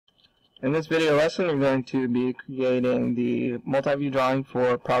In this video lesson, we're going to be creating the multi-view drawing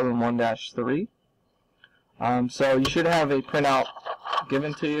for problem 1-3. So you should have a printout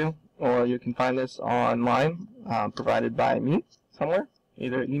given to you, or you can find this online, provided by me somewhere,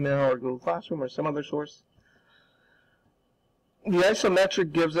 either email or Google Classroom or some other source. The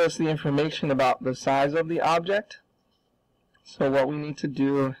isometric gives us the information about the size of the object. So what we need to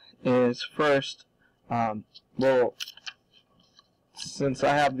do is first, since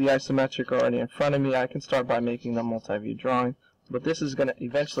I have the isometric already in front of me, I can start by making the multi-view drawing. But this is going to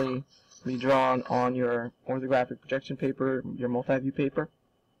eventually be drawn on your orthographic projection paper, your multi-view paper.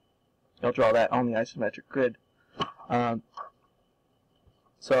 You'll draw that on the isometric grid.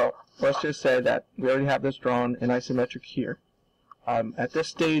 So let's just say that we already have this drawn in isometric here. At this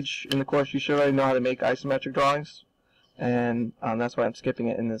stage in the course, you should already know how to make isometric drawings, and that's why I'm skipping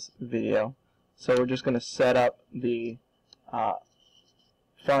it in this video. So we're just going to set up the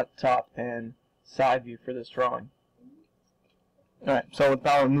front, top, and side view for this drawing. Alright, so with the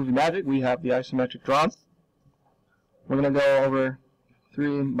power of movie magic, we have the isometric drawn. We're going to go over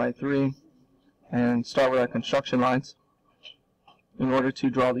 3 by 3 and start with our construction lines in order to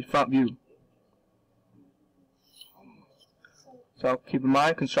draw the front view. So keep in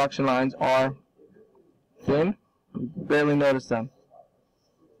mind, construction lines are thin. You barely notice them.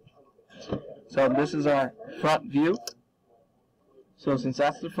 So this is our front view. So since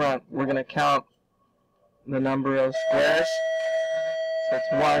that's the front, we're going to count the number of squares. So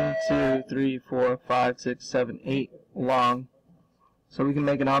it's 1, 2, 3, 4, 5, 6, 7, 8 long. So we can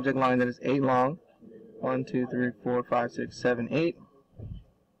make an object line that is 8 long. 1, 2, 3, 4, 5, 6, 7, 8.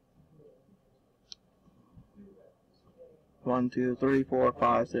 1, 2, 3, 4,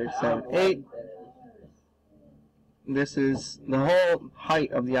 5, 6, 7, 8. This is the whole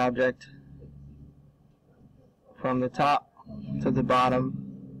height of the object from the top to the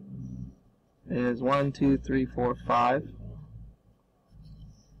bottom is 1, 2, 3, 4, 5.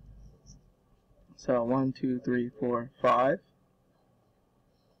 So 1, 2, 3, 4, 5.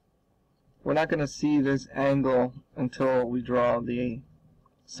 We're not going to see this angle until we draw the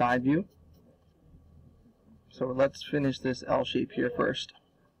side view. So let's finish this L shape here first.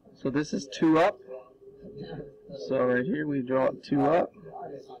 So this is 2 up. So right here we draw 2 up.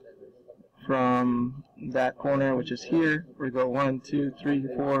 From that corner, which is here, we go 1, 2, 3,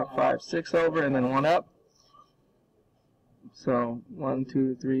 4, 5, 6 over, and then 1 up. So 1,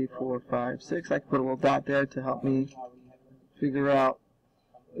 2, 3, 4, 5, 6. I can put a little dot there to help me figure out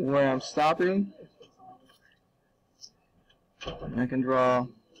where I'm stopping. And I can draw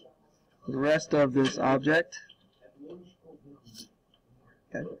the rest of this object.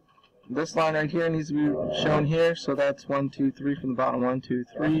 Okay. This line right here needs to be shown here, so that's 1, 2, 3 from the bottom. 1, 2,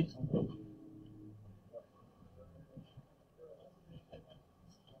 3.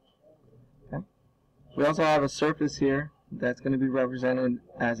 Okay. We also have a surface here that's going to be represented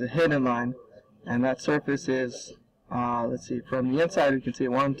as a hidden line, and that surface is, let's see, from the inside we can see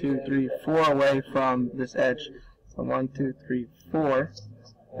 1, 2, 3, 4 away from this edge. So 1, 2, 3, 4.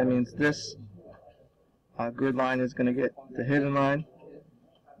 That means this grid line is going to get the hidden line.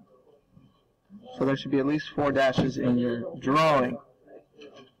 So there should be at least 4 dashes in your drawing.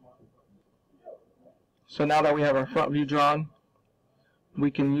 So now that we have our front view drawn,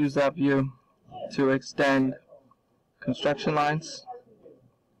 we can use that view to extend construction lines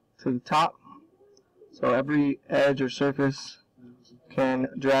to the top. So every edge or surface can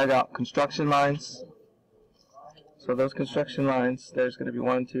drag out construction lines. So those construction lines, there's going to be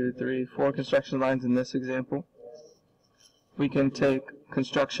 1, 2, 3, 4 construction lines in this example. We can take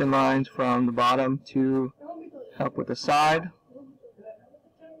construction lines from the bottom to help with the side.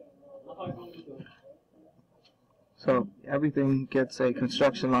 So everything gets a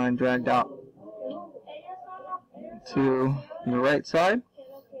construction line dragged out to the right side,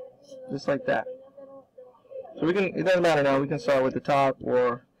 just like that. So we can, it doesn't matter now, we can start with the top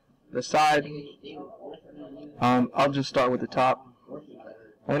or the side. I'll just start with the top.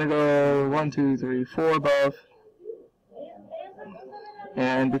 I'm going to go 1, 2, 3, 4 both.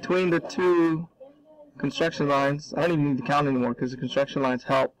 And between the 2 construction lines, I don't even need to count anymore because the construction lines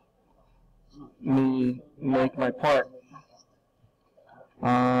help me make my part.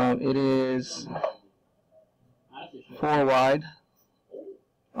 It is 4 wide.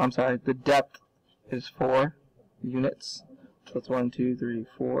 I'm sorry, the depth is 4 units. So it's 1, 2, 3,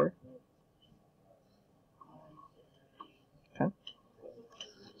 4. Okay.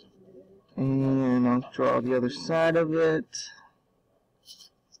 And I'll draw the other side of it.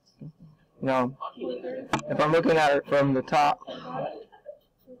 Now, if I'm looking at it from the top,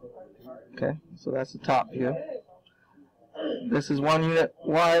 okay, so that's the top view. This is 1 unit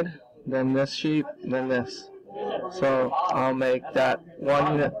wide, then this sheep, then this. So I'll make that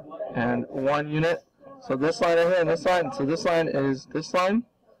 1 unit and 1 unit. So this line right here and this line. So this line is this line.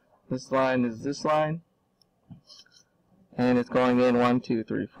 This line is this line. And it's going in 1, 2,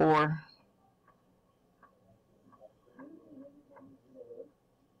 3, 4.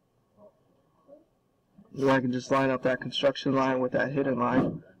 So I can just line up that construction line with that hidden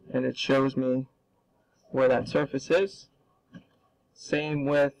line, and it shows me where that surface is. Same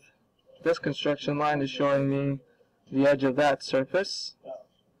with this construction line is showing me the edge of that surface.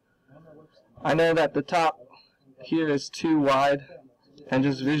 I know that the top here is too wide, and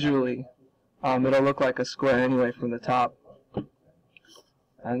just visually it'll look like a square anyway from the top.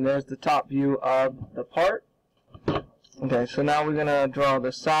 And there's the top view of the part. Okay, so now we're going to draw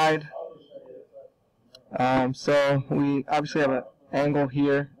the side. So we obviously have an angle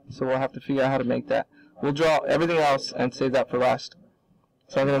here, so we'll have to figure out how to make that. We'll draw everything else and save that for last.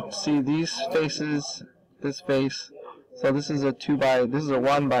 So I'm going to see these faces, this face. So this is a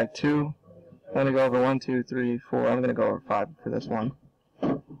 1 by 2. I'm going to go over 1, 2, 3, 4. I'm going to go over 5 for this one.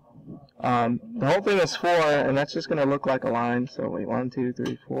 The whole thing is 4, and that's just going to look like a line. So wait, 1, 2,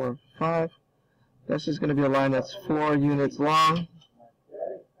 3, 4, 5. That's just going to be a line that's 4 units long.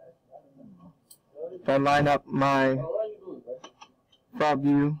 If I line up my front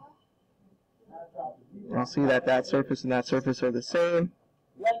view, I'll see that that surface and that surface are the same.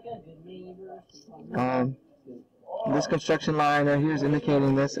 This construction line right here is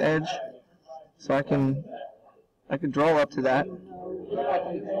indicating this edge, so I can draw up to that.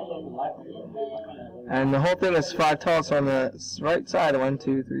 And the whole thing is 5 tall, so on the right side, 1,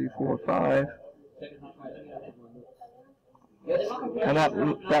 2, 3, 4, 5. And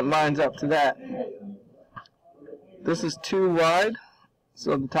that lines up to that. This is too wide,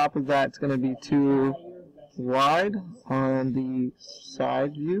 so the top of that's going to be too wide on the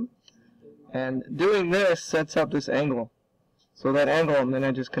side view. And doing this sets up this angle. So that angle, and then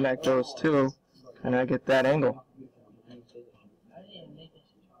I just connect those two, and I get that angle.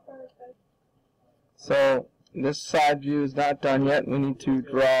 So this side view is not done yet. We need to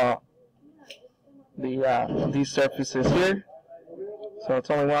draw these surfaces here. So it's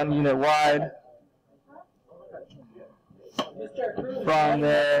only 1 unit wide from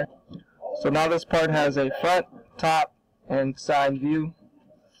there. So now this part has a front, top, and side view.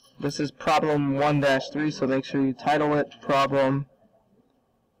 This is problem 1-3, so make sure you title it problem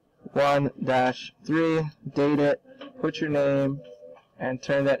 1-3, date it, put your name, and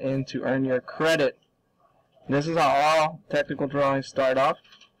turn that in to earn your credit. This is how all technical drawings start off.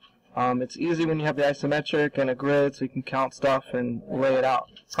 It's easy when you have the isometric and a grid, so you can count stuff and lay it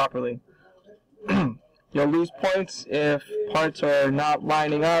out properly. You'll lose points if parts are not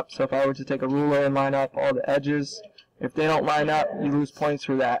lining up. So if I were to take a ruler and line up all the edges, if they don't line up, you lose points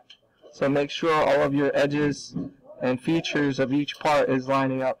for that. So make sure all of your edges and features of each part is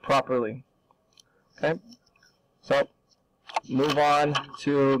lining up properly. Okay? So move on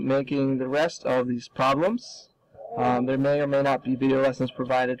to making the rest of these problems. There may or may not be video lessons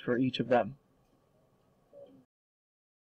provided for each of them.